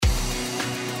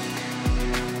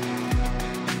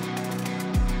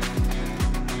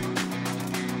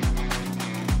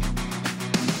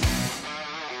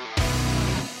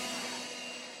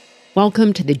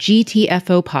Welcome to the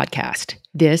GTFO podcast.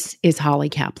 This is Holly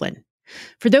Kaplan.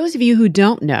 For those of you who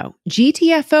don't know,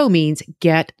 GTFO means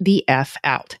get the F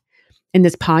out. In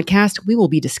this podcast, we will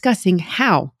be discussing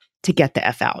how to get the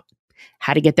F out.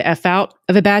 How to get the F out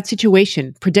of a bad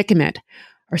situation, predicament,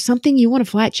 or something you want to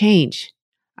flat change.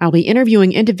 I'll be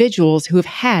interviewing individuals who have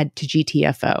had to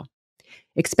GTFO.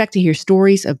 Expect to hear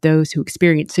stories of those who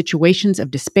experience situations of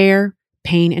despair,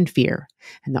 pain, and fear.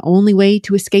 And the only way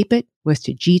to escape it was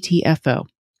to GTFO.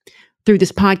 Through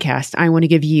this podcast, I want to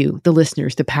give you, the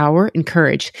listeners, the power and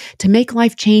courage to make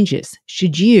life changes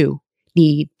should you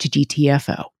need to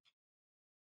GTFO.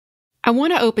 I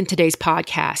want to open today's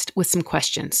podcast with some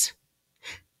questions.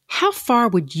 How far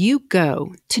would you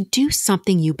go to do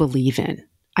something you believe in?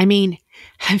 I mean,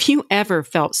 have you ever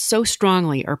felt so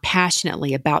strongly or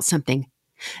passionately about something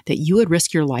that you would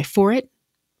risk your life for it?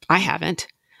 I haven't.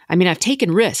 I've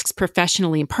taken risks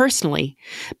professionally and personally,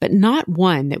 but not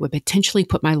one that would potentially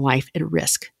put my life at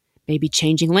risk. Maybe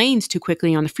changing lanes too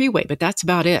quickly on the freeway, but that's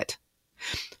about it.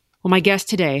 Well, my guest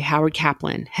today, Howard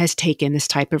Kaplan, has taken this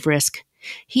type of risk.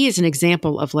 He is an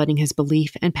example of letting his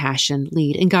belief and passion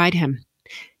lead and guide him.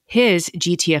 His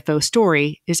GTFO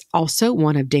story is also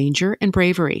one of danger and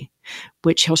bravery,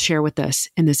 which he'll share with us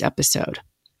in this episode.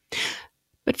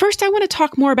 But first, I want to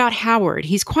talk more about Howard.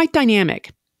 He's quite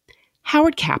dynamic.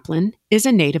 Howard Kaplan is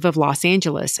a native of Los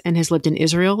Angeles and has lived in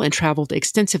Israel and traveled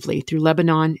extensively through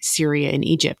Lebanon, Syria, and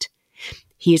Egypt.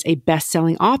 He is a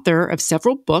best-selling author of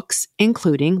several books,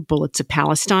 including Bullets of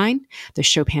Palestine, The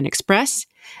Chopin Express,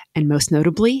 and most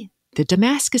notably, The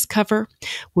Damascus Cover,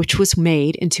 which was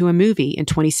made into a movie in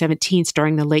 2017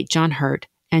 starring the late John Hurt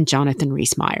and Jonathan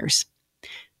Rhys-Meyers.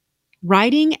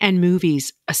 Writing and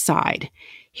movies aside,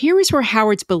 here is where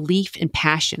Howard's belief and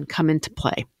passion come into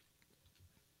play.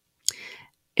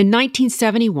 In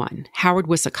 1971, Howard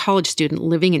was a college student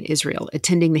living in Israel,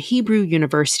 attending the Hebrew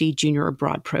University Junior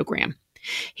Abroad program.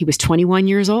 He was 21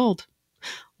 years old.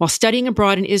 While studying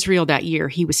abroad in Israel that year,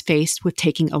 he was faced with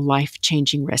taking a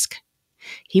life-changing risk.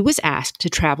 He was asked to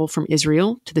travel from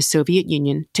Israel to the Soviet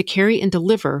Union to carry and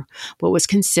deliver what was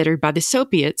considered by the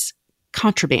Soviets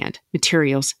contraband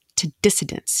materials to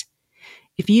dissidents.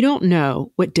 If you don't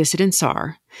know what dissidents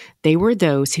are, they were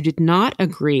those who did not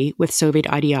agree with Soviet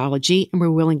ideology and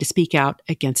were willing to speak out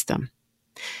against them.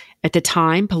 At the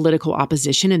time, political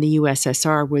opposition in the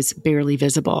USSR was barely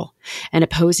visible, and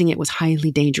opposing it was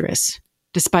highly dangerous.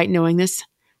 Despite knowing this,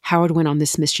 Howard went on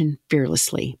this mission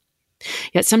fearlessly.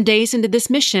 Yet some days into this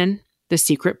mission, the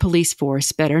secret police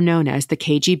force, better known as the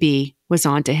KGB, was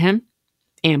onto him,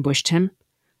 ambushed him,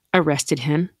 arrested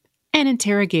him, and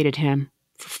interrogated him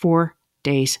for 4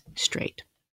 days straight.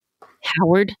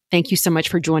 Howard, thank you so much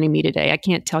for joining me today. I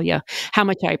can't tell you how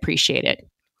much I appreciate it.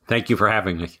 Thank you for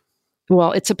having me.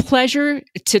 Well, it's a pleasure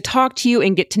to talk to you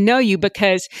and get to know you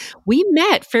because we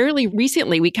met fairly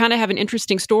recently. We kind of have an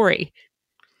interesting story.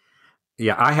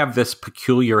 Yeah, I have this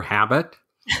peculiar habit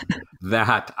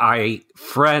that I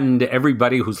friend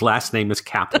everybody whose last name is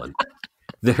Kaplan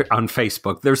on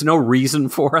Facebook. There's no reason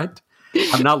for it.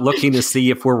 I'm not looking to see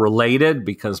if we're related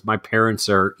because my parents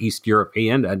are East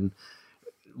European and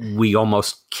we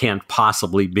almost can't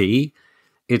possibly be.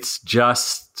 It's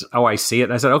just, I see it.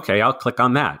 And I said, okay, I'll click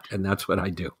on that. And that's what I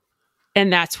do.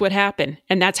 And that's what happened.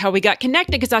 And that's how we got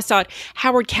connected because I saw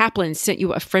Howard Kaplan sent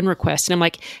you a friend request. And I'm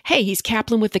like, hey, he's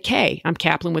Kaplan with the K. I'm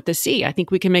Kaplan with the C. I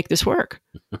think we can make this work.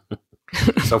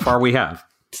 So far we have.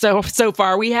 So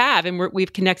far we have. And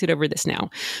we've connected over this now.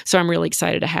 So I'm really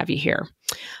excited to have you here.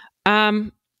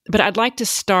 But I'd like to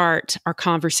start our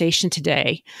conversation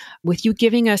today with you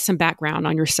giving us some background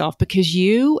on yourself because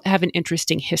you have an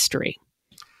interesting history.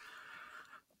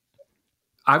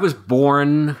 I was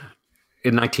born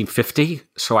in 1950,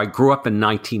 so I grew up in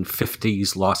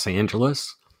 1950s Los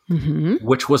Angeles,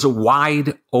 which was a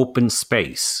wide open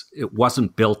space. It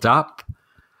wasn't built up.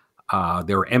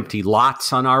 There were empty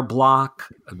lots on our block.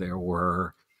 There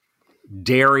were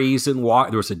dairies and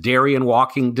there was a dairy in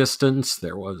walking distance.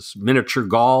 There was miniature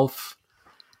golf.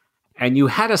 And you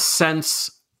had a sense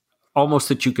almost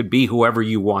that you could be whoever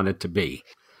you wanted to be.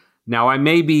 Now, I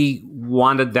maybe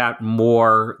wanted that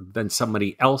more than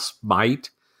somebody else might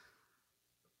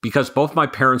because both my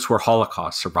parents were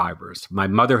Holocaust survivors. My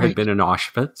mother had been in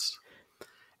Auschwitz,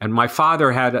 and my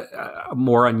father had a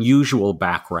more unusual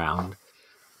background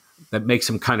that makes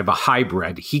him kind of a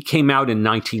hybrid. He came out in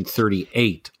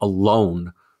 1938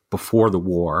 alone before the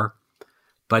war,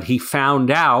 but he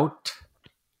found out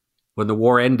when the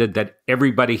war ended that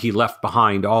everybody he left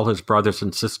behind, all his brothers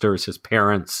and sisters, his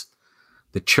parents,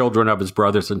 the children of his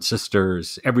brothers and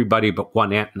sisters, everybody but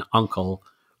one aunt and uncle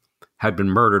had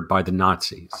been murdered by the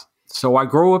Nazis. So I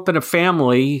grew up in a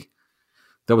family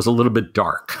that was a little bit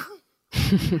dark.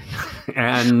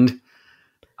 And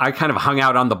I kind of hung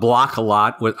out on the block a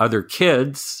lot with other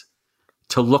kids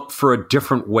to look for a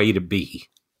different way to be.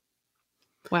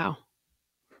 Wow.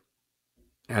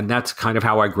 And that's kind of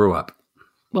how I grew up.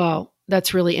 Well,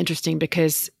 that's really interesting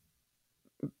because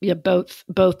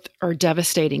both are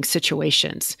devastating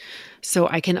situations. So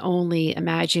I can only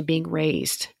imagine being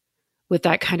raised with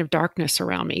that kind of darkness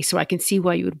around me. So I can see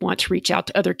why you would want to reach out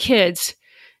to other kids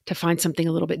to find something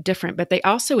a little bit different. But they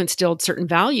also instilled certain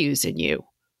values in you.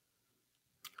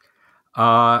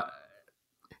 My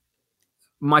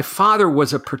father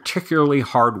was a particularly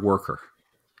hard worker.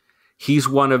 He's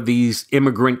one of these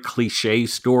immigrant cliche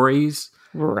stories.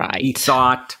 Right. He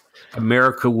thought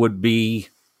America would be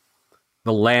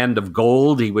the land of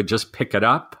gold. He would just pick it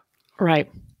up. Right.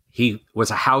 He was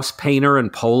a house painter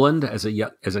in Poland as an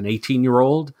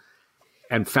 18-year-old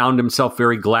and found himself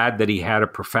very glad that he had a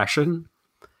profession.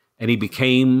 And he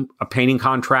became a painting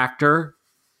contractor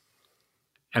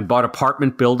and bought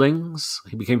apartment buildings.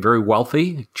 He became very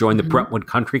wealthy, joined the Brentwood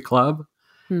Country Club.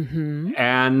 Mm-hmm.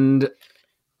 And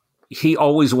he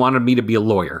always wanted me to be a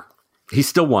lawyer. He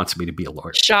still wants me to be a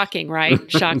lawyer. Shocking, right?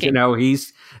 Shocking.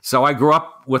 So I grew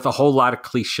up with a whole lot of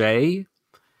cliche,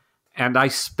 and I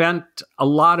spent a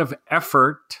lot of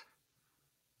effort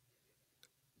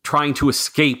trying to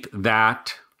escape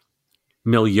that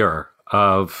milieu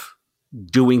of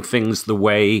doing things the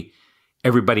way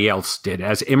everybody else did.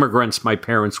 As immigrants, my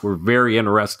parents were very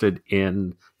interested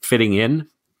in fitting in.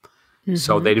 Mm-hmm.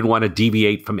 So they didn't want to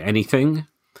deviate from anything.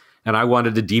 And I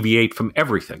wanted to deviate from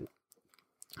everything.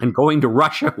 And going to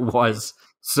Russia was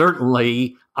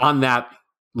certainly on that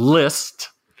list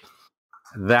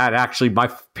that actually my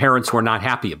parents were not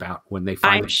happy about when they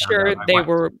finally I'm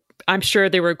sure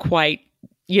they were quite,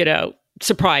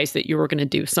 surprised that you were going to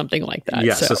do something like that.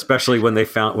 Yes, so. Especially when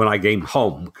I came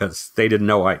home, because they didn't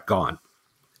know I'd gone.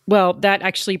 Well, that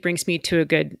actually brings me to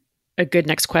a good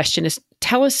next question is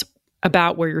tell us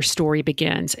about where your story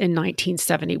begins in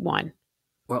 1971.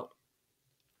 Well,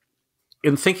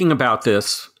 in thinking about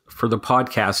this for the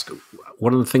podcast,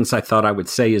 one of the things I thought I would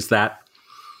say is that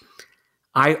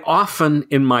I often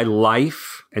in my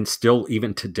life, and still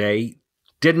even today,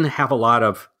 didn't have a lot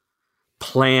of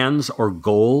plans or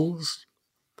goals,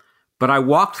 but I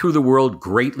walked through the world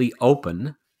greatly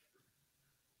open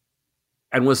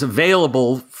and was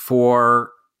available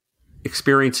for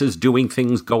experiences, doing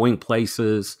things, going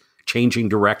places, changing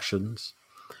directions.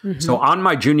 Mm-hmm. So on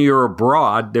my junior year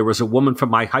abroad, there was a woman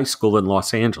from my high school in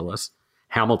Los Angeles,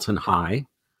 Hamilton High.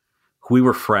 We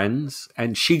were friends,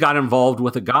 and she got involved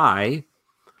with a guy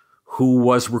who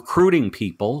was recruiting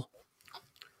people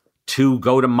to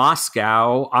go to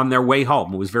Moscow on their way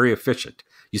home. It was very efficient.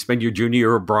 You spend your junior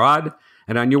year abroad,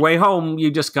 and on your way home,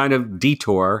 you just kind of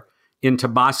detour into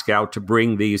Moscow to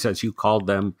bring these, as you called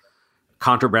them,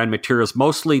 contraband materials.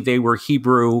 Mostly they were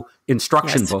Hebrew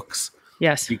instruction books.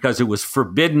 Yes. Because it was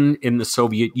forbidden in the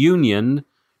Soviet Union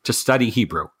to study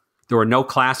Hebrew. There were no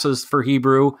classes for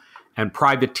Hebrew, and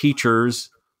private teachers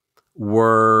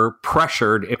were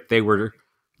pressured if they were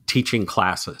teaching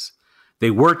classes.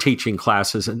 They were teaching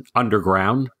classes in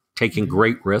underground, taking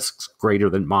great risks, greater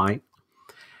than mine.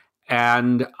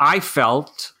 And I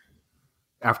felt,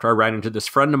 after I ran into this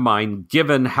friend of mine,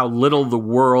 given how little the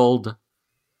world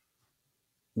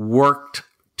worked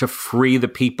to free the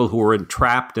people who were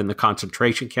entrapped in the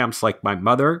concentration camps, like my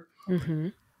mother,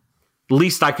 the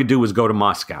least I could do was go to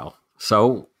Moscow.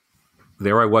 So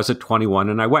there I was at 21,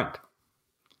 and I went.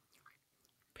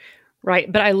 Right.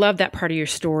 But I love that part of your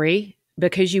story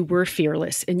because you were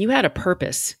fearless and you had a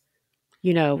purpose.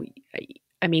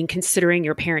 Considering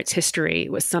your parents' history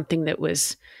was something that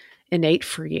was innate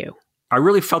for you. I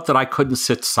really felt that I couldn't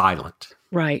sit silent.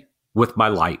 Right. With my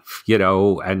life,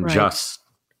 and just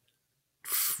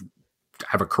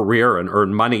have a career and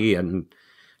earn money and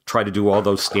try to do all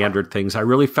those standard things. I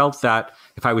really felt that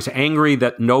if I was angry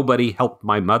that nobody helped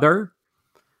my mother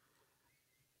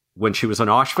when she was in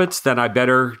Auschwitz, then I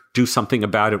better do something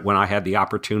about it when I had the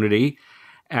opportunity.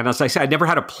 And as I said, I never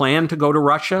had a plan to go to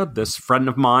Russia. This friend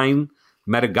of mine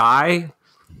met a guy,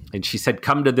 and she said,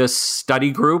 come to this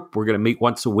study group. We're going to meet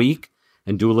once a week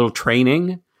and do a little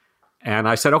training. And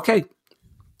I said, okay.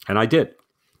 And I did.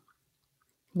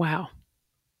 Wow.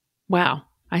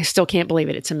 I still can't believe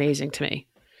it. It's amazing to me.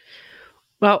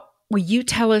 Well, will you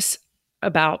tell us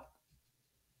about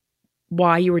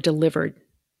why you were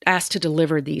asked to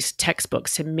deliver these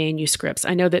textbooks and manuscripts?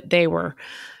 I know that they were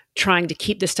trying to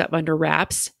keep this stuff under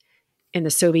wraps in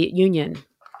the Soviet Union,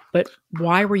 but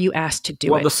why were you asked to do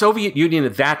it? Well, the Soviet Union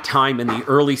at that time in the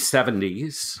early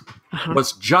 70s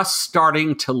was just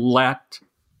starting to let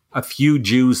a few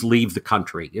Jews leave the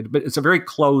country. It's a very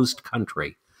closed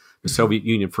country, the Soviet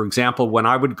Union. For example, when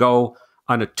I would go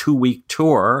on a 2-week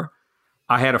tour,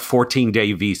 I had a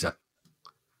 14-day visa.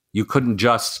 You couldn't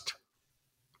just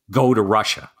go to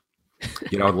Russia,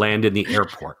 land in the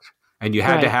airport. And you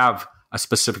had to have a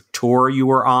specific tour you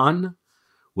were on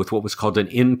with what was called an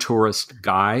in-tourist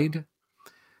guide.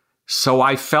 So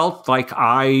I felt like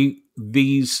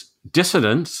these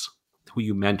dissidents, who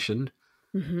you mentioned,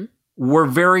 were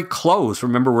very close.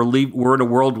 Remember, we're in a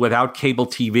world without cable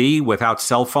TV, without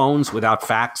cell phones, without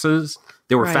faxes.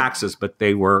 There were faxes, but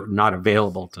they were not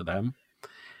available to them.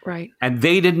 Right. And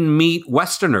they didn't meet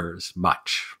Westerners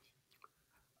much.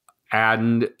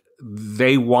 And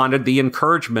they wanted the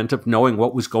encouragement of knowing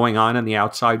what was going on in the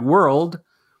outside world.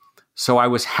 So I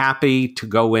was happy to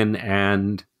go in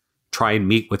and try and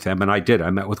meet with them. And I did.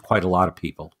 I met with quite a lot of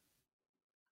people.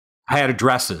 I had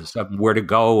addresses of where to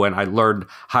go, and I learned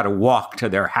how to walk to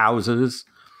their houses,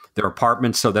 their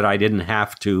apartments, so that I didn't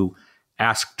have to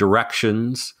ask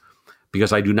directions,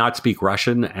 because I do not speak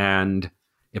Russian. And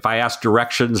if I asked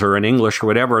directions or in English or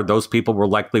whatever, those people will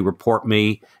likely report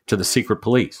me to the secret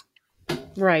police.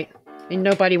 Right. And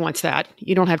nobody wants that.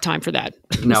 You don't have time for that.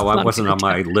 No, I wasn't on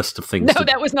my list of things. No,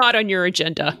 that was not on your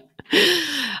agenda.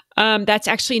 That's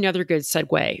actually another good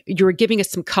segue. You were giving us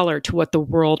some color to what the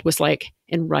world was like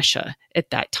in Russia at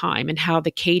that time and how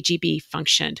the KGB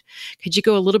functioned. Could you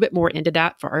go a little bit more into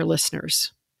that for our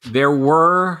listeners? There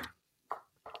were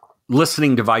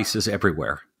listening devices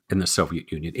everywhere in the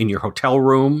Soviet Union, in your hotel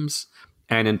rooms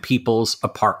and in people's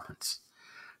apartments.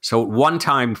 So at one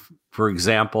time, for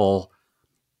example,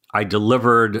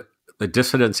 the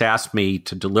dissidents asked me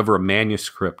to deliver a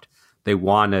manuscript they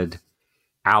wanted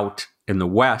out in the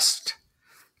West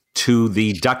to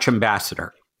the Dutch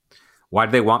ambassador. Why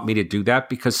did they want me to do that?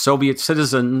 Because Soviet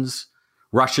citizens,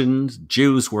 Russians,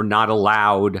 Jews were not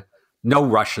allowed, no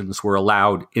Russians were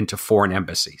allowed into foreign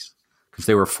embassies because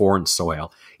they were foreign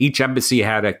soil. Each embassy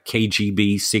had a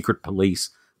KGB secret police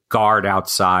guard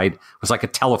outside. It was like a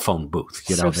telephone booth.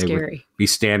 So they scary. would be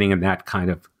standing in that kind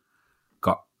of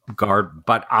guard.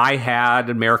 But I had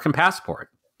an American passport.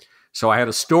 So I had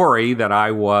a story that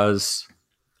I was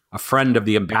a friend of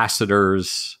the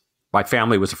ambassador's. My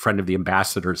family was a friend of the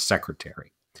ambassador's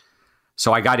secretary.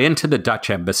 So I got into the Dutch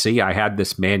embassy. I had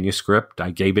this manuscript.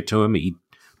 I gave it to him. He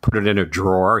put it in a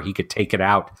drawer. He could take it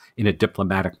out in a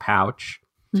diplomatic pouch.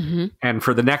 Mm-hmm. And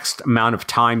for the next amount of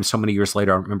time, so many years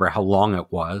later, I don't remember how long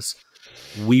it was,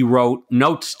 we wrote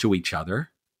notes to each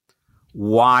other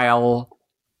while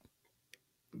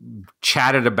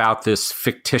chatted about this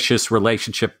fictitious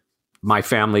relationship my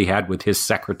family had with his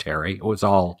secretary. It was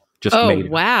all just made up.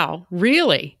 Oh, wow.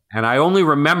 Really? And I only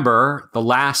remember the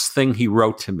last thing he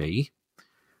wrote to me,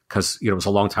 because it was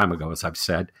a long time ago, as I've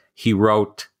said. He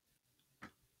wrote,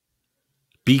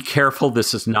 "Be careful,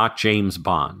 this is not James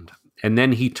Bond." And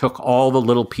then he took all the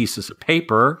little pieces of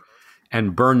paper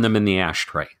and burned them in the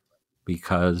ashtray,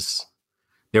 because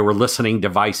there were listening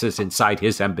devices inside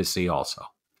his embassy also.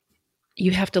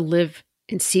 You have to live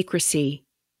in secrecy,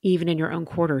 even in your own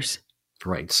quarters.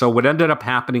 Right. So what ended up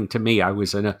happening to me, I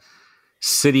was in a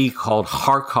city called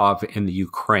Kharkov in the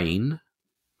Ukraine,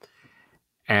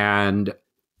 and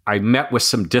I met with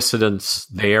some dissidents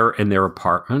there in their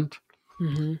apartment.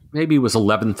 Mm-hmm. Maybe it was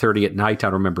 11:30 at night. I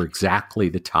don't remember exactly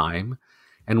the time.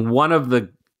 And one of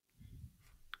the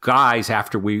guys,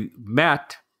 after we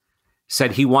met,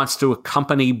 said he wants to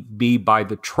accompany me by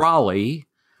the trolley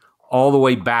all the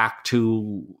way back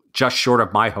to just short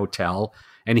of my hotel,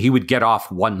 and he would get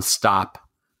off one stop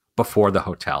before the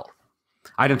hotel.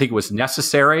 I didn't think it was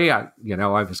necessary. I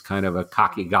was kind of a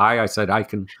cocky guy. I said, I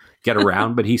can get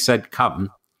around, but he said,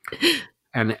 come.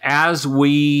 And as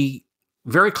we,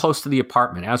 very close to the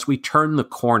apartment, as we turned the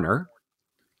corner,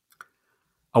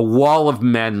 a wall of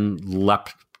men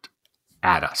leapt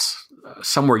at us.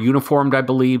 Some were uniformed, I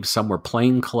believe. Some were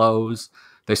plain clothes.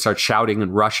 They start shouting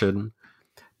in Russian.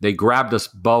 They grabbed us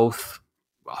both,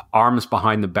 arms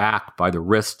behind the back by the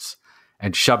wrists,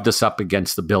 and shoved us up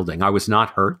against the building. I was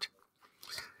not hurt.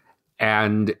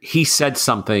 And he said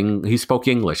something. He spoke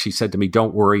English. He said to me,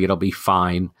 "Don't worry, it'll be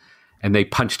fine." And they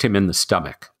punched him in the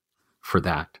stomach for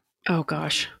that. Oh,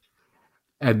 gosh.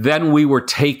 And then we were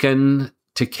taken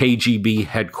to KGB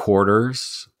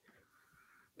headquarters.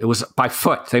 It was by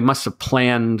foot. They must have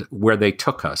planned where they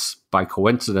took us by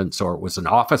coincidence, or it was an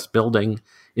office building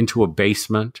into a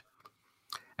basement.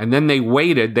 And then they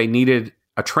waited. They needed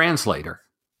a translator,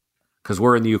 because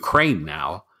we're in the Ukraine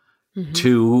now,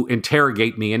 to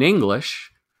interrogate me in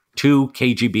English. 2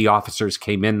 KGB officers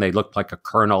came in. They looked like a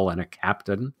colonel and a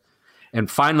captain. And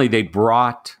finally, they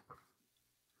brought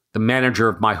the manager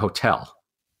of my hotel,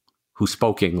 who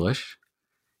spoke English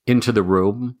into the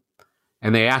room,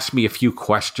 and they asked me a few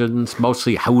questions,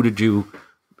 mostly how did you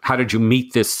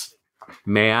meet this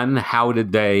man? How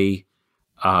did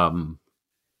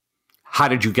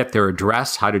you get their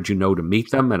address? How did you know to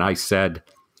meet them? And I said,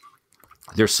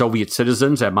 they're Soviet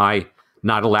citizens. Am I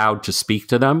not allowed to speak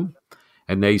to them?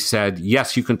 And they said,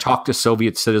 yes, you can talk to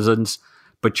Soviet citizens,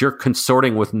 but you're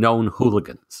consorting with known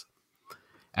hooligans.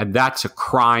 And that's a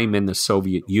crime in the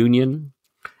Soviet Union.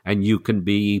 And you can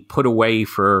be put away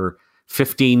for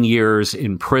 15 years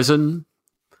in prison.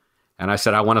 And I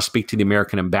said, I want to speak to the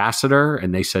American ambassador.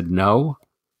 And they said, no.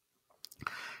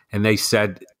 And they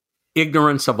said,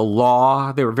 ignorance of a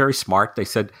law. They were very smart. They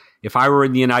said, if I were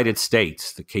in the United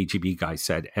States, the KGB guy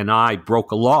said, and I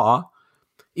broke a law,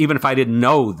 even if I didn't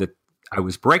know that I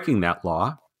was breaking that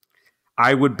law,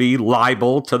 I would be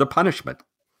liable to the punishment.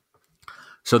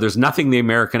 So there's nothing the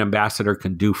American ambassador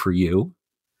can do for you,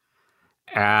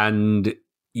 and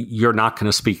you're not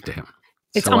going to speak to him.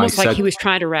 It's so almost like he was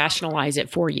trying to rationalize it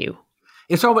for you.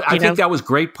 I think that was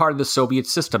great part of the Soviet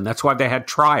system. That's why they had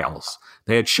trials.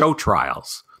 They had show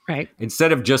trials. Right.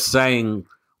 Instead of just saying,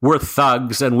 we're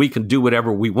thugs and we can do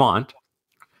whatever we want,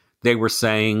 they were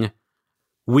saying,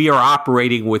 we are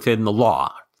operating within the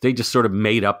law. They just sort of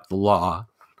made up the law.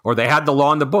 Or they had the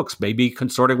law in the books. Maybe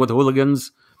consorting with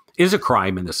hooligans is a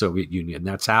crime in the Soviet Union.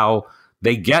 That's how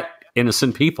they get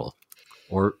innocent people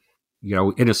or,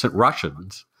 innocent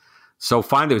Russians. So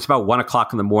finally, it was about 1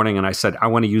 o'clock in the morning, and I said, I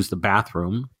want to use the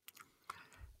bathroom.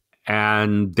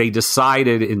 And they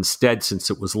decided instead, since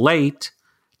it was late,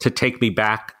 to take me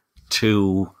back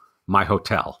to my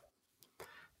hotel.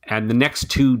 And the next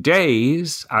 2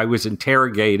 days, I was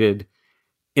interrogated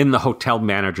in the hotel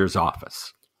manager's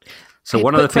office. So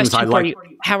one of the things I like,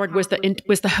 Howard, was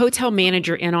the hotel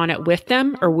manager in on it with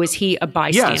them, or was he a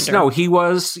bystander? Yes, no, he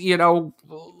was.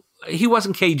 He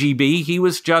wasn't KGB. He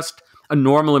was just a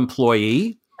normal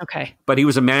employee. Okay, but he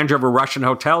was a manager of a Russian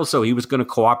hotel, so he was going to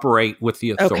cooperate with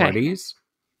the authorities.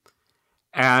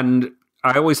 Okay. And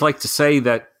I always like to say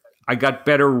that I got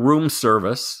better room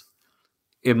service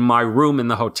in my room in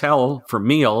the hotel for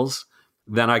meals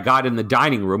than I got in the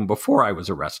dining room before I was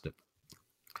arrested.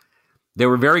 They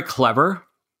were very clever.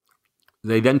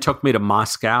 They then took me to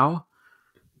Moscow.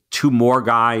 2 more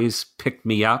guys picked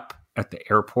me up at the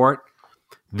airport.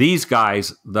 These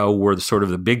guys, though, were sort of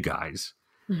the big guys.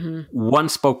 Mm-hmm. One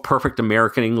spoke perfect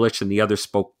American English and the other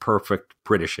spoke perfect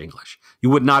British English. You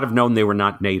would not have known they were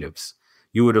not natives.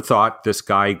 You would have thought this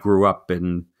guy grew up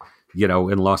in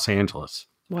Los Angeles.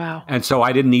 Wow. And so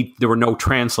there were no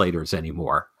translators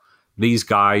anymore. These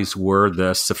guys were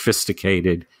the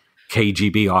sophisticated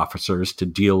KGB officers to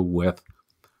deal with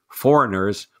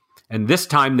foreigners. And this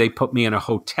time they put me in a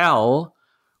hotel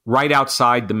right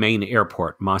outside the main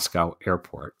airport, Moscow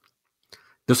airport.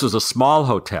 This was a small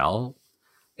hotel.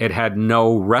 It had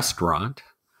no restaurant.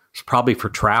 It's probably for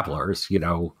travelers,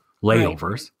 layovers.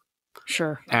 Right.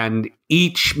 Sure. And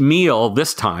each meal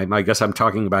this time, I guess I'm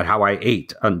talking about how I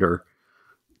ate under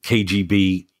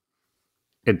KGB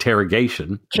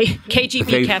interrogation.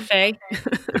 KGB cafe.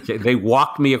 They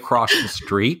walked me across the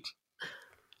street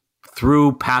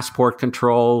through passport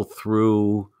control,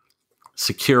 through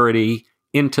security,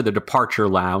 into the departure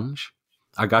lounge.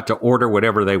 I got to order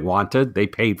whatever they wanted. They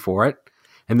paid for it.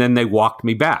 And then they walked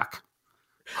me back.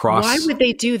 Why would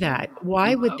they do that?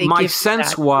 Why would they My give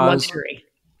sense that was luxury?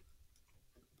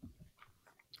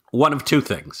 One of 2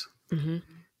 things. Mm-hmm.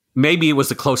 Maybe it was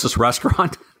the closest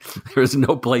restaurant. There was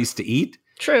no place to eat.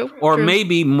 True. Or true.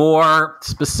 maybe more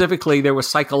specifically, there was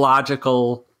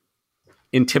psychological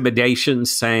intimidation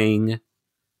saying,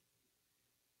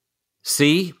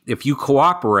 see, if you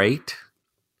cooperate,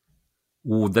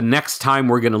 the next time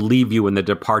we're going to leave you in the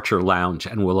departure lounge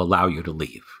and we'll allow you to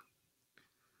leave.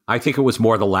 I think it was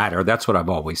more the latter. That's what I've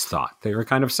always thought. They were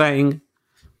kind of saying,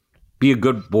 be a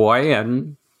good boy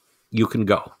and you can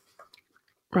go.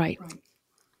 Right.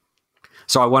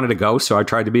 So I wanted to go, so I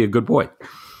tried to be a good boy.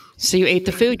 So you ate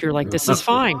the food. You're like, this is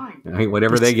fine.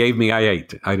 Whatever they gave me, I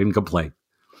ate. I didn't complain.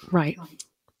 Right.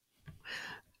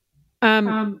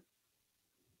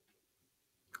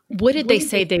 What did they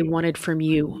say they wanted from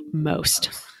you most?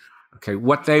 Okay,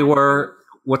 what they were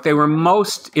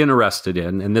most interested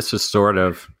in, and this is sort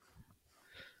of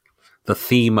the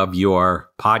theme of your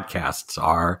podcasts,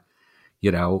 are,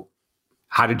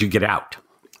 how did you get out?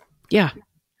 Yeah.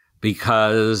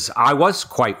 Because I was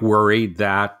quite worried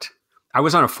that I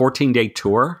was on a 14-day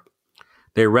tour.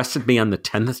 They arrested me on the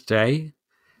 10th day.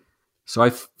 So I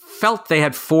felt they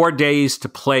had 4 days to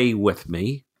play with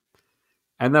me,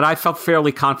 and that I felt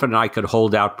fairly confident I could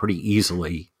hold out pretty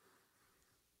easily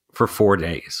for 4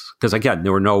 days. Because again,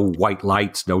 there were no white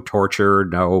lights, no torture,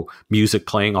 no music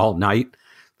playing all night.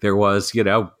 There was,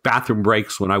 bathroom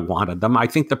breaks when I wanted them. I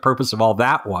think the purpose of all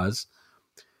that was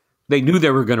they knew they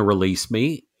were going to release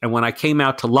me. And when I came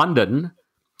out to London,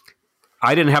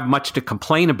 I didn't have much to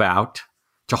complain about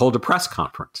to hold a press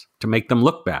conference, to make them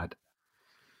look bad.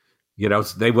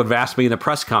 They would have asked me in the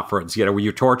press conference, were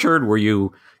you tortured?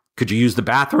 Could you use the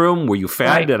bathroom? Were you fed?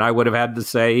 Right. And I would have had to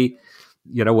say,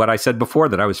 what I said before,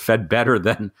 that I was fed better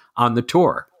than on the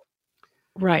tour.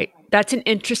 Right. That's an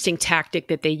interesting tactic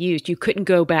that they used. You couldn't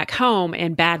go back home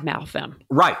and badmouth them.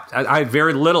 Right. I had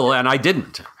very little, and I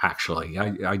didn't, actually.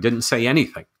 I didn't say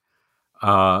anything.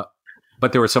 But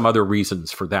there were some other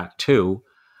reasons for that, too.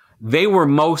 They were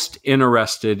most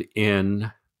interested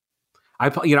in,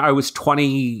 I was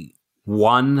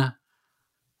 21.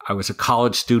 I was a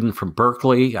college student from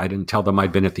Berkeley. I didn't tell them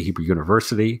I'd been at the Hebrew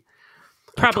University.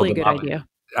 Probably a good idea.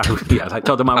 I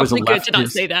told them I was a leftist. Good to not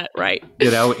say that, right?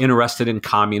 Interested in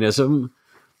communism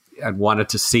and wanted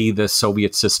to see the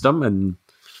Soviet system, and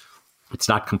it's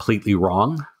not completely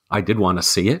wrong. I did want to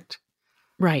see it.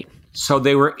 Right. So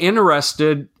they were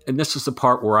interested, and this is the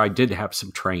part where I did have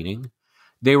some training.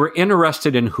 They were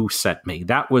interested in who sent me.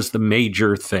 That was the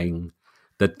major thing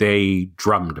that they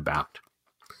drummed about.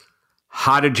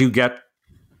 How did you get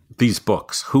these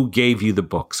books? Who gave you the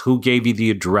books? Who gave you the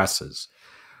addresses?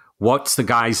 What's the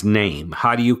guy's name?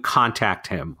 How do you contact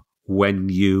him when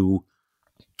you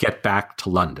get back to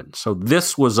London? So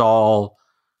this was all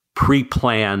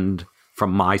pre-planned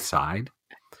from my side.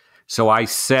 So I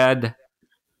said,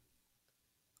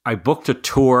 I booked a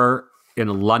tour in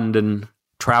a London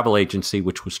travel agency,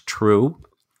 which was true.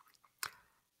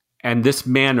 And this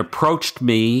man approached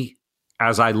me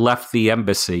as I left the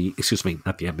embassy,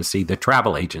 the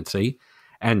travel agency,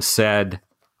 and said,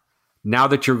 now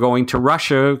that you're going to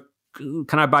Russia,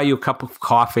 can I buy you a cup of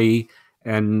coffee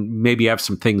and maybe have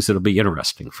some things that'll be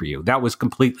interesting for you? That was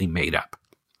completely made up.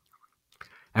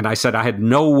 And I said I had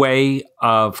no way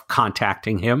of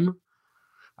contacting him.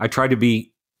 I tried to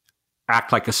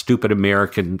act like a stupid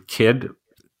American kid.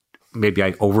 Maybe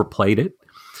I overplayed it,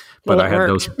 but I had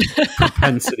those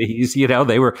propensities.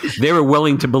 They were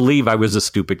willing to believe I was a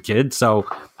stupid kid, so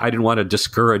I didn't want to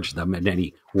discourage them in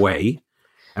any way.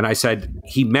 And I said,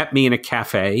 he met me in a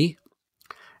cafe.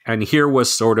 And here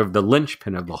was sort of the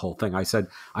linchpin of the whole thing. I said,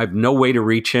 I have no way to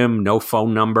reach him, no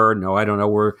phone number, no, I don't know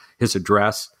where his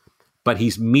address, but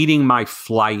he's meeting my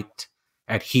flight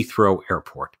at Heathrow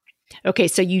Airport. Okay,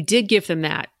 so you did give them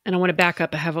that. And I want to back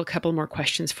up. I have a couple more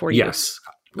questions for you. Yes.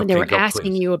 When they were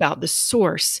asking you about the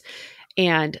source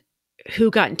and who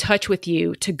got in touch with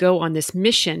you to go on this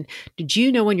mission, did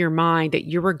you know in your mind that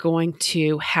you were going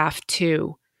to have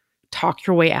to talk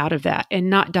your way out of that and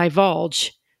not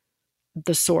divulge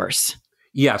the source?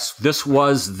 Yes, this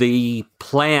was the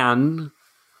plan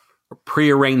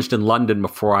prearranged in London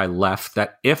before I left,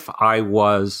 that if I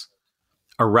was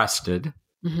arrested,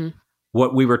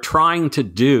 what we were trying to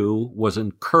do was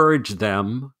encourage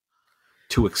them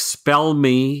to expel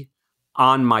me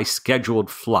on my scheduled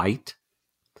flight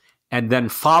and then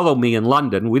follow me in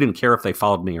London. We didn't care if they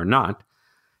followed me or not,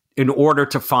 in order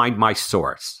to find my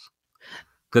source.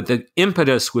 That the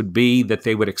impetus would be that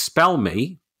they would expel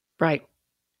me. Right.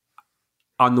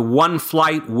 On the one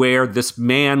flight where this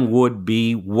man would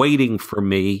be waiting for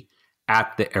me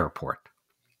at the airport.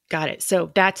 Got it.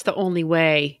 So that's the only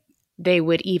way they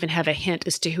would even have a hint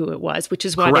as to who it was, which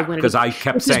is why Correct, they wanted because I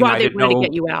kept saying I didn't know. To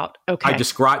get you out. Okay.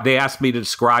 They asked me to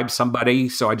describe somebody,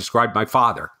 so I described my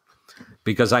father,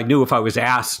 because I knew if I was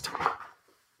asked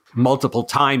multiple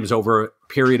times over a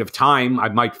period of time, I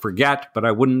might forget, but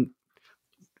I wouldn't.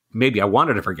 Maybe I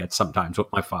wanted to forget sometimes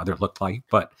what my father looked like,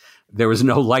 but there was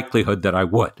no likelihood that I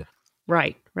would.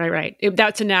 Right.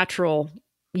 That's a natural,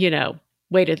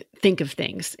 way to think of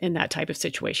things in that type of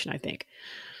situation, I think.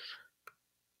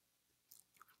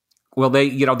 Well,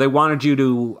 they wanted you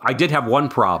to. I did have one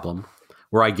problem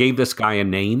where I gave this guy a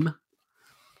name,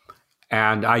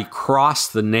 and I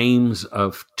crossed the names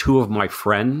of two of my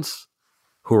friends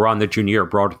who were on the junior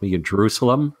abroad with me in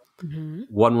Jerusalem. Mm-hmm.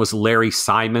 One was Larry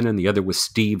Simon, and the other was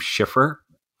Steve Schiffer.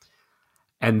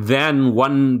 And then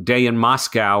one day in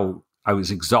Moscow, I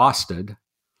was exhausted,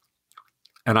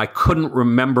 and I couldn't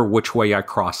remember which way I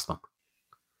crossed them.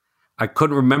 I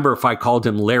couldn't remember if I called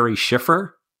him Larry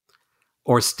Schiffer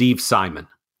or Steve Simon.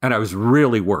 And I was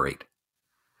really worried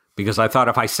because I thought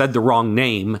if I said the wrong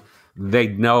name,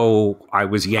 they'd know I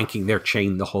was yanking their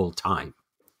chain the whole time.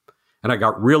 And I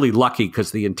got really lucky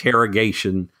because the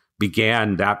interrogation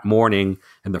began that morning,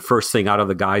 and the first thing out of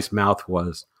the guy's mouth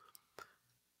was,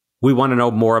 "We want to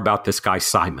know more about this guy,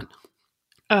 Simon."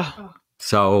 Oh.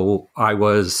 So I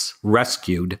was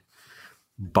rescued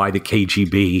by the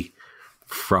KGB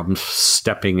from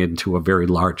stepping into a very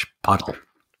large puddle.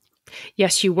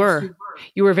 Yes, you were.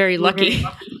 You were very lucky.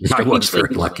 I was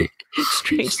very lucky.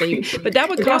 Strangely. But that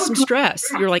would cause some stress.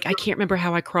 You're like, I can't remember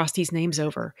how I crossed these names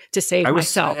over to save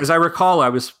myself. As I recall, I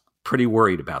was pretty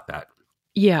worried about that.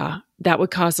 Yeah, that would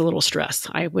cause a little stress.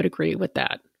 I would agree with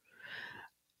that.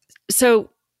 So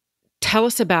tell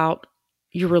us about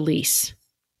your release.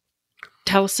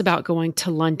 Tell us about going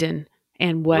to London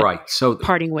and what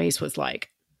Parting Ways was like.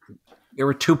 There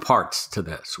were two parts to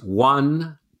this.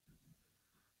 One,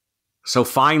 so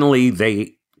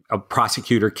finally a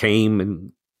prosecutor came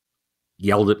and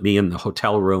yelled at me in the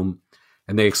hotel room,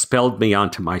 and they expelled me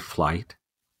onto my flight.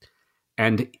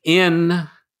 And in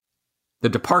the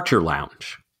departure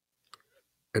lounge,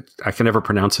 I can never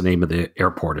pronounce the name of the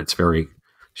airport. It's a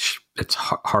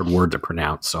hard word to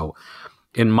pronounce. So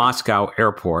in Moscow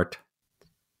airport,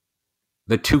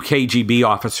 the two KGB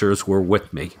officers were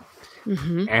with me.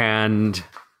 Mm-hmm. And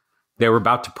they were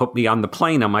about to put me on the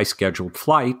plane on my scheduled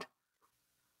flight.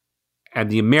 And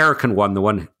the American one, the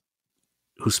one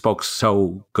who spoke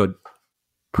so good,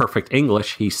 perfect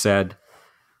English, he said,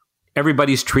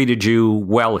 "Everybody's treated you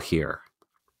well here,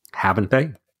 haven't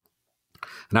they?"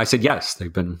 And I said, "Yes,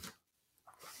 they've been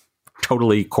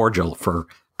totally cordial for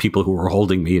people who were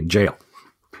holding me in jail."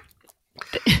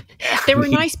 They were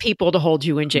nice people to hold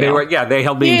you in jail. They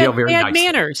held me in jail very nicely.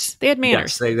 They had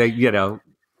manners. Yes,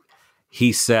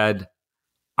 he said,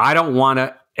 "I don't want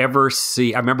to ever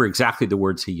see," I remember exactly the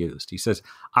words he used. He says,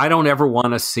 "I don't ever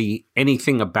want to see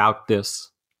anything about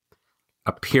this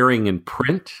appearing in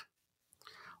print,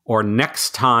 or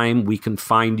next time we can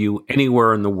find you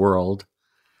anywhere in the world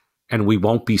and we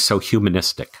won't be so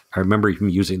humanistic." I remember him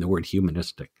using the word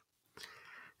humanistic.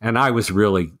 And I was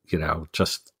really,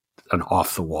 just an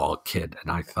off-the-wall kid. And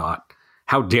I thought,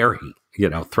 how dare he,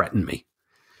 threaten me?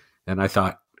 And I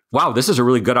thought, wow, this is a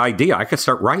really good idea. I could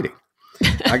start writing.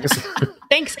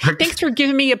 Thanks for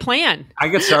giving me a plan. I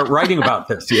could start writing about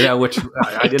this, which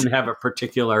I didn't have a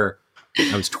particular,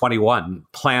 I was 21,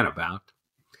 plan about.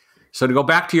 So to go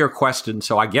back to your question,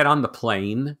 so I get on the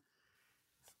plane.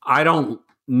 I don't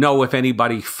know if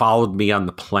anybody followed me on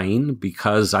the plane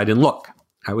because I didn't look.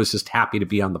 I was just happy to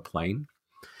be on the plane.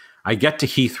 I get to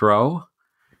Heathrow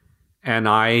and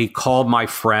I call my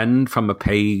friend from a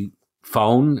pay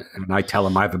phone and I tell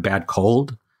him I have a bad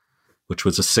cold, which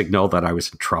was a signal that I was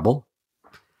in trouble.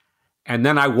 And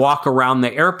then I walk around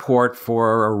the airport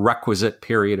for a requisite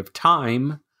period of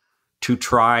time to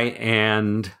try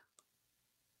and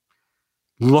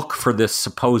look for this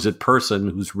supposed person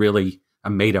who's really a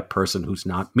made-up person who's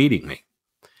not meeting me.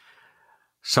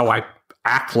 So I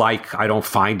act like I don't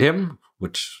find him,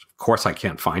 which of course I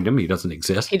can't find him. He doesn't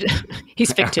exist.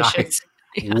 He's fictitious.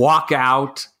 Walk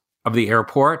out of the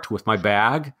airport with my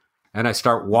bag and I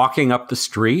start walking up the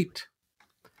street.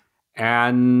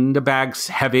 And the bag's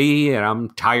heavy and I'm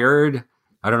tired.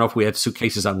 I don't know if we had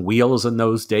suitcases on wheels in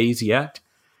those days yet.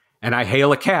 And I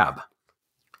hail a cab.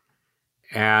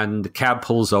 And the cab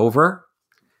pulls over.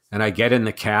 And I get in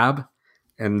the cab.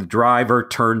 And the driver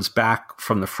turns back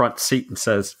from the front seat and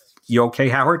says, "You okay,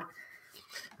 Howard?"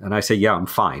 And I say, "Yeah, I'm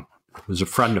fine." It was a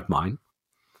friend of mine.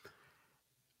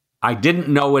 I didn't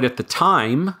know it at the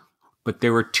time, but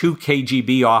there were two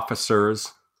KGB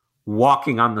officers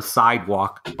walking on the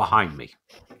sidewalk behind me,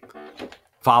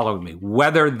 following me.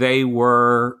 Whether they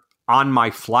were on my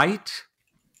flight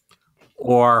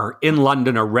or in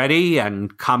London already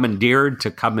and commandeered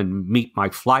to come and meet my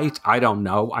flight, I don't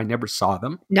know. I never saw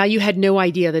them. Now you had no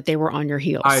idea that they were on your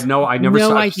heels. I never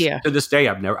saw idea. To this day,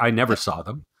 I never saw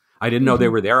them. I didn't know they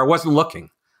were there. I wasn't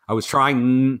looking. I was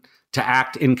trying to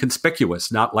act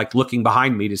inconspicuous, not like looking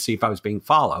behind me to see if I was being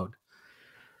followed.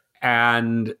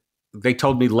 And they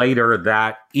told me later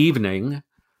that evening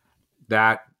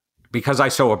that because I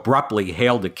so abruptly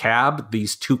hailed a cab,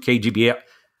 these two KGB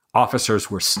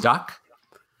officers were stuck,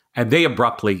 and they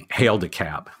abruptly hailed a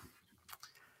cab.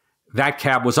 That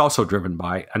cab was also driven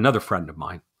by another friend of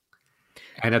mine.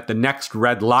 And at the next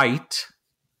red light,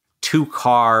 two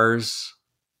cars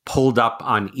pulled up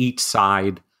on each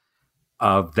side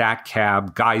of that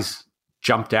cab. Guys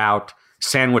jumped out,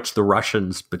 sandwiched the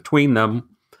Russians between them,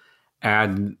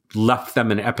 and left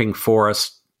them in Epping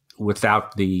Forest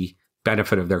without the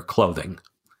benefit of their clothing.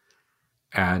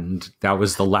 And that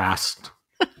was the last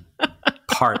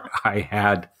part I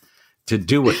had to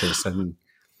do with this. And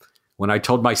when I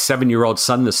told my 7-year-old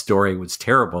son this story, it was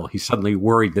terrible. He suddenly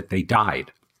worried that they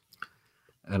died.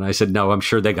 And I said, "No, I'm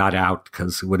sure they got out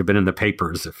because it would have been in the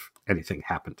papers if anything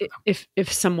happened to them."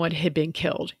 If someone had been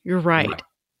killed. You're right.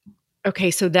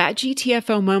 Okay, so that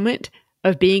GTFO moment,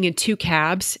 of being in two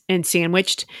cabs and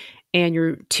sandwiched and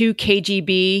your two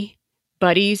KGB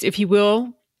buddies, if you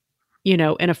will, in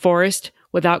a forest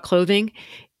without clothing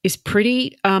is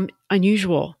pretty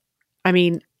unusual. I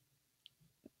mean,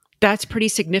 that's pretty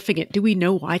significant. Do we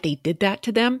know why they did that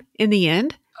to them in the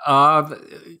end?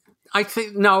 I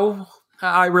think, no.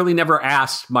 I really never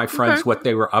asked my friends what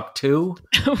they were up to.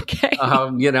 Okay.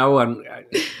 And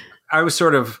I was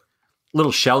sort of a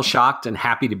little shell-shocked and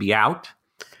happy to be out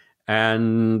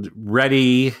and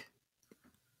ready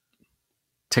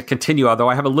to continue. Although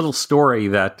I have a little story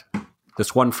that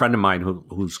this one friend of mine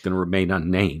who's going to remain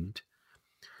unnamed,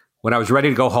 when I was ready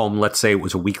to go home, let's say it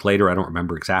was a week later, I don't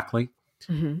remember exactly,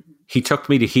 he took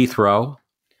me to Heathrow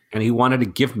and he wanted to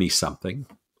give me something.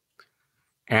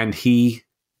 And he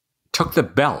took the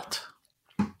belt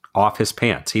off his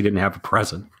pants. He didn't have a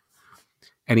present.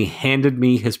 And he handed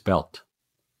me his belt.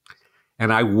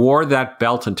 And I wore that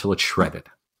belt until it shredded.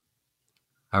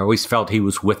 I always felt he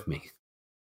was with me.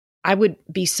 I would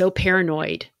be so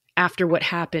paranoid after what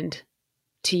happened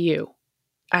to you.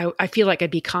 I feel like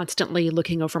I'd be constantly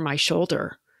looking over my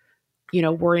shoulder,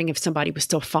 worrying if somebody was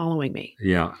still following me.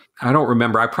 Yeah. I don't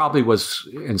remember. I probably was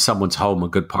in someone's home a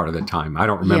good part of the time. I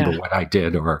don't remember what I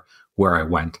did or where I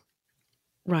went.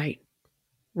 Right.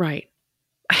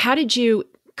 How did you,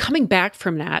 coming back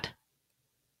from that,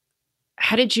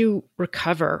 how did you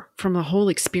recover from the whole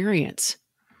experience?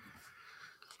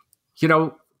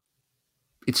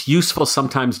 It's useful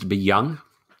sometimes to be young.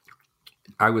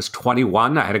 I was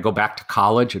 21. I had to go back to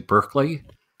college at Berkeley.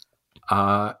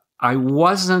 I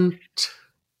wasn't,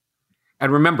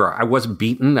 and remember, I wasn't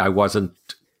beaten. I wasn't,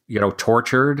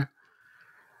 tortured.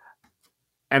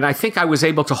 And I think I was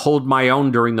able to hold my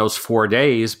own during those 4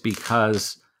 days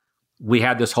because we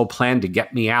had this whole plan to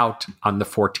get me out on the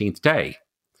 14th day.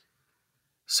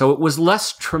 So it was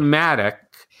less traumatic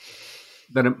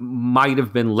than it might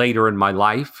have been later in my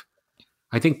life.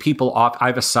 I think I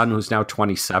have a son who's now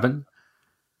 27.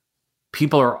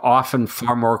 People are often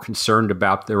far more concerned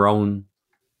about their own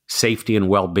safety and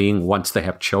well-being once they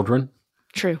have children.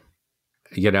 True.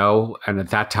 And at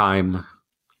that time,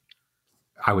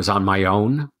 I was on my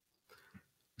own.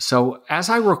 So as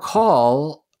I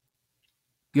recall,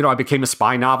 I became a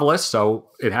spy novelist, so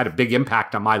it had a big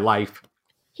impact on my life.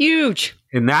 Huge.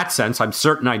 In that sense, I'm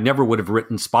certain I never would have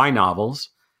written spy novels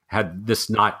had this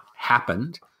not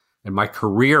happened. And my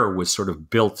career was sort of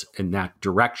built in that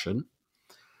direction.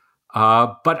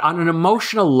 But on an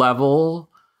emotional level,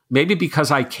 maybe because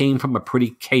I came from a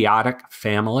pretty chaotic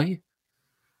family,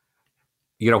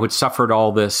 who'd suffered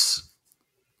all this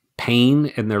pain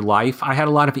in their life, I had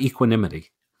a lot of equanimity.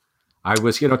 I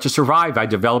was, to survive, I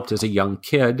developed as a young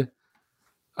kid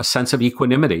a sense of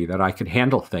equanimity that I could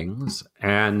handle things.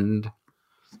 And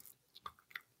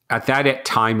at that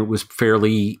time, it was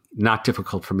fairly not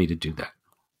difficult for me to do that.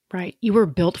 Right. You were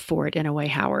built for it in a way,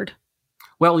 Howard.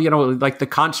 Well, like the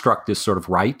construct is sort of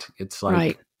right. It's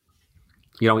like,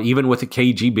 even with the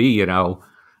KGB,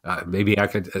 maybe I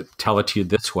could tell it to you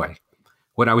this way.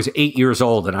 When I was 8 years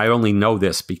old, and I only know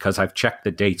this because I've checked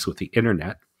the dates with the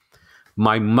internet,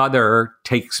 my mother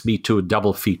takes me to a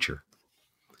double feature.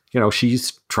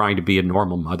 She's trying to be a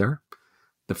normal mother.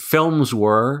 The films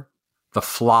were The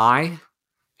Fly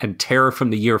and Terror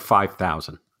from the Year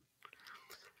 5000.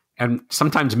 And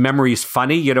sometimes memory is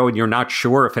funny, and you're not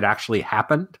sure if it actually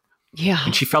happened. Yeah.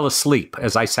 And she fell asleep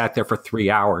as I sat there for 3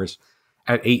 hours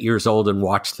at 8 years old and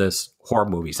watched this horror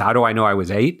movies. How do I know I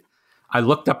was 8? I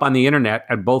looked up on the internet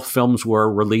and both films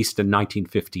were released in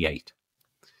 1958.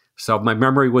 So my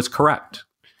memory was correct.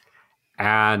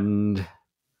 And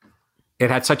it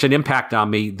had such an impact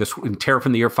on me. In Terror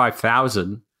from the Year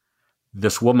 5000,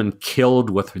 this woman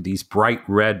killed with these bright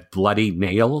red bloody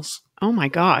nails. Oh my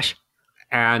gosh.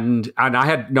 And I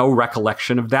had no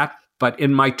recollection of that. But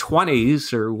in my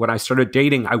 20s, or when I started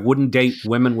dating, I wouldn't date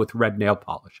women with red nail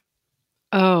polish.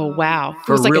 Oh, wow.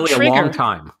 For really a long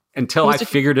time, until I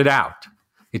figured it out.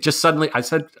 It just suddenly, I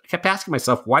kept asking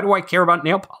myself, why do I care about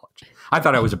nail polish? I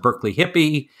thought I was a Berkeley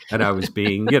hippie and I was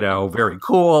being, very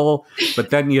cool. But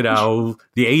then, the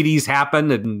 80s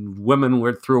happened and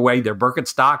women threw away their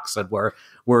Birkenstocks and were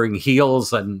wearing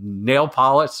heels and nail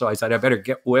polish. So I said, I better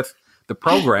get with the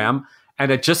program.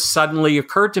 And it just suddenly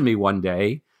occurred to me one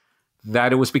day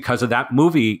that it was because of that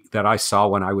movie that I saw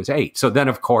when I was 8. So then,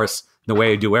 of course, the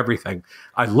way I do everything,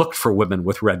 I looked for women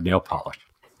with red nail polish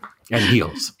and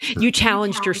heels. You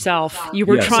challenged yourself. You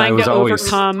were trying to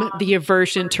overcome the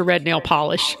aversion to red nail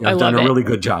polish. I've done a really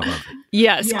good job of it.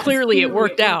 Yes, clearly it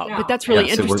worked out. But that's really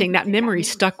interesting. That memory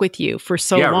stuck with you for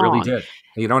so long. Yeah, it really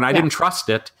did. And I didn't trust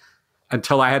it.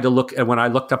 until I had to look, and when I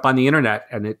looked up on the internet,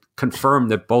 and it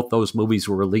confirmed that both those movies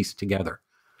were released together.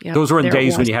 Yep, those were in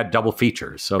days when you had double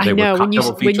features. So they were double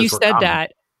features. When you said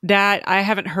that I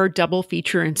haven't heard double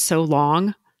feature in so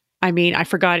long. I mean, I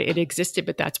forgot it existed,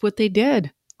 but that's what they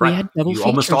did. Right. We had double features.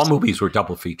 Almost all movies were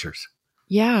double features.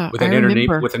 Yeah, with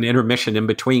an intermission in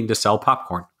between to sell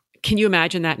popcorn. Can you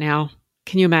imagine that now?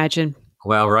 Can you imagine?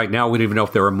 Well, right now we don't even know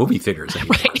if there are movie theaters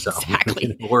anymore. Right, so.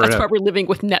 Exactly. That's why we're living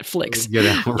with Netflix.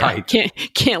 Right.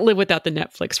 Can't live without the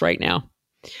Netflix right now.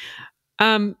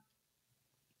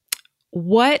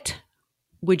 What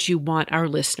would you want our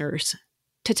listeners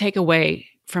to take away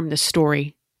from this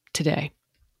story today?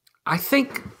 I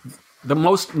think the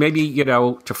most, maybe,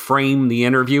 to frame the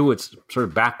interview, it's sort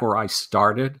of back where I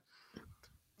started.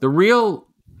 The real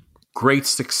great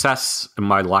success in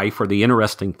my life, or the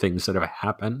interesting things that have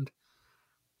happened,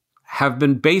 have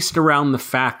been based around the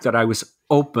fact that I was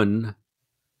open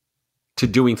to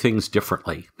doing things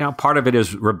differently. Now, part of it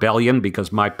is rebellion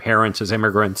because my parents as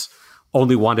immigrants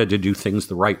only wanted to do things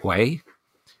the right way.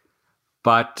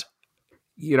 But,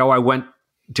 I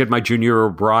did my junior year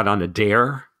abroad on a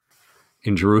DARE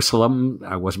in Jerusalem.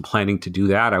 I wasn't planning to do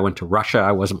that. I went to Russia.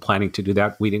 I wasn't planning to do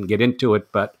that. We didn't get into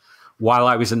it. But while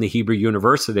I was in the Hebrew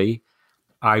University,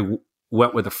 I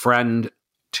went with a friend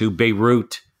to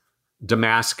Beirut,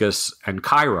 Damascus, and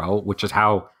Cairo, which is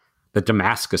how the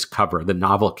Damascus cover, the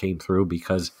novel, came through,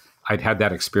 because I'd had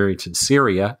that experience in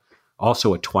Syria,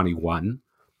 also at 21.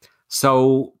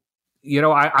 So,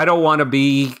 I don't want to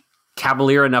be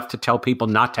cavalier enough to tell people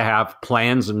not to have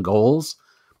plans and goals.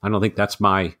 I don't think that's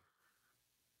my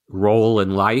role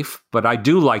in life. But I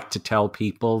do like to tell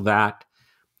people that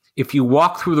if you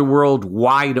walk through the world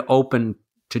wide open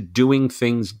to doing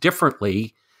things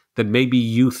differently than maybe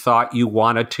you thought you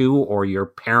wanted to, or your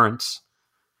parents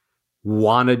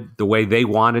wanted the way they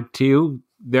wanted to,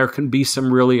 there can be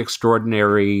some really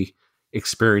extraordinary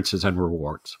experiences and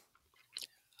rewards.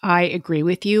 I agree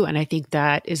with you. And I think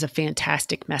that is a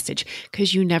fantastic message,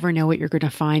 because you never know what you're going to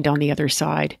find on the other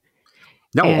side.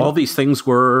 No, all these things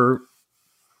were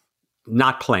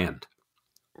not planned.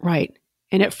 Right.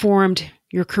 And it formed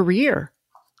your career.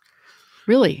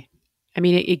 Really. I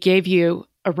mean, it gave you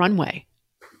a runway.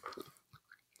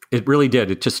 It really did.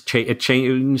 It just it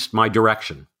changed my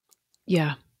direction.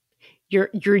 Yeah. Your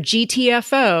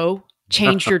GTFO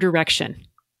changed your direction.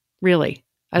 Really.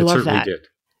 I love that. It certainly did.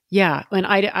 Yeah. And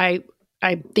I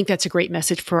think that's a great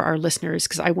message for our listeners,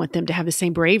 because I want them to have the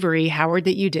same bravery, Howard,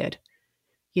 that you did.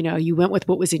 You went with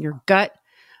what was in your gut,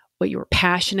 what you were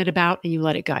passionate about, and you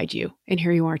let it guide you. And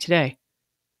here you are today.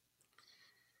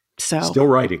 So still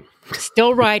writing,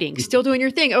 still doing your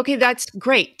thing. Okay, that's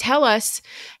great. Tell us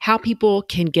how people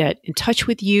can get in touch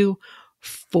with you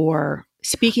for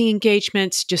speaking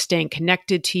engagements, just staying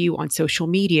connected to you on social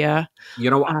media.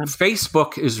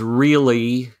 Facebook is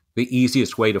really the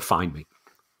easiest way to find me.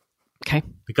 Okay.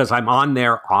 Because I'm on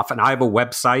there often. I have a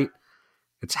website.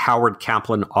 It's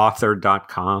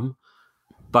howardkaplanauthor.com.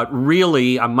 But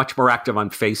really, I'm much more active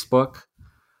on Facebook.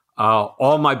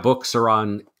 All my books are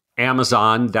on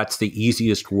Amazon. That's the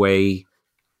easiest way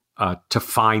to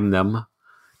find them.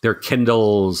 There are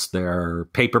Kindles, there are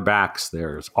paperbacks,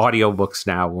 there's audiobooks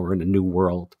now. We're in a new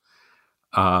world.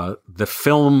 The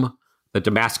film, The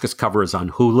Damascus Cover, is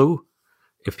on Hulu.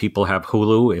 If people have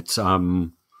Hulu, it's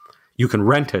you can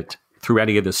rent it through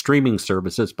any of the streaming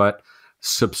services, but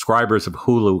subscribers of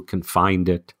Hulu can find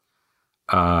it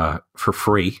for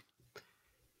free.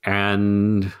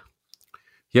 And,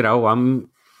 I'm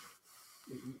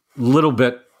a little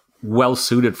bit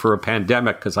well-suited for a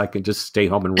pandemic because I can just stay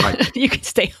home and write. You can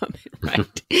stay home and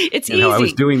write. It's easy. I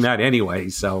was doing that anyway,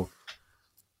 so.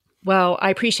 Well, I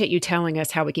appreciate you telling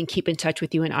us how we can keep in touch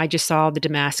with you. And I just saw the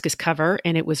Damascus cover,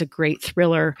 and it was a great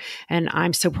thriller. And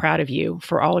I'm so proud of you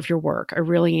for all of your work. I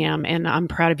really am. And I'm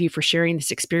proud of you for sharing this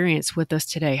experience with us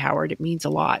today, Howard. It means a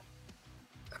lot.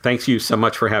 Thanks you so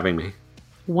much for having me.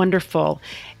 Wonderful.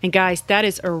 And guys, that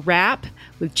is a wrap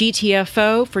with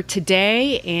GTFO for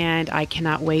today. And I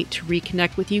cannot wait to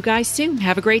reconnect with you guys soon.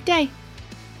 Have a great day.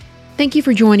 Thank you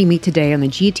for joining me today on the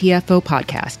GTFO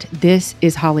podcast. This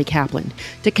is Holly Kaplan.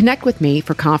 To connect with me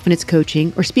for confidence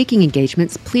coaching or speaking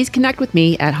engagements, please connect with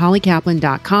me at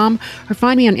hollykaplan.com or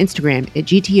find me on Instagram at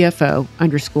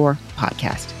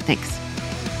GTFO_podcast. Thanks.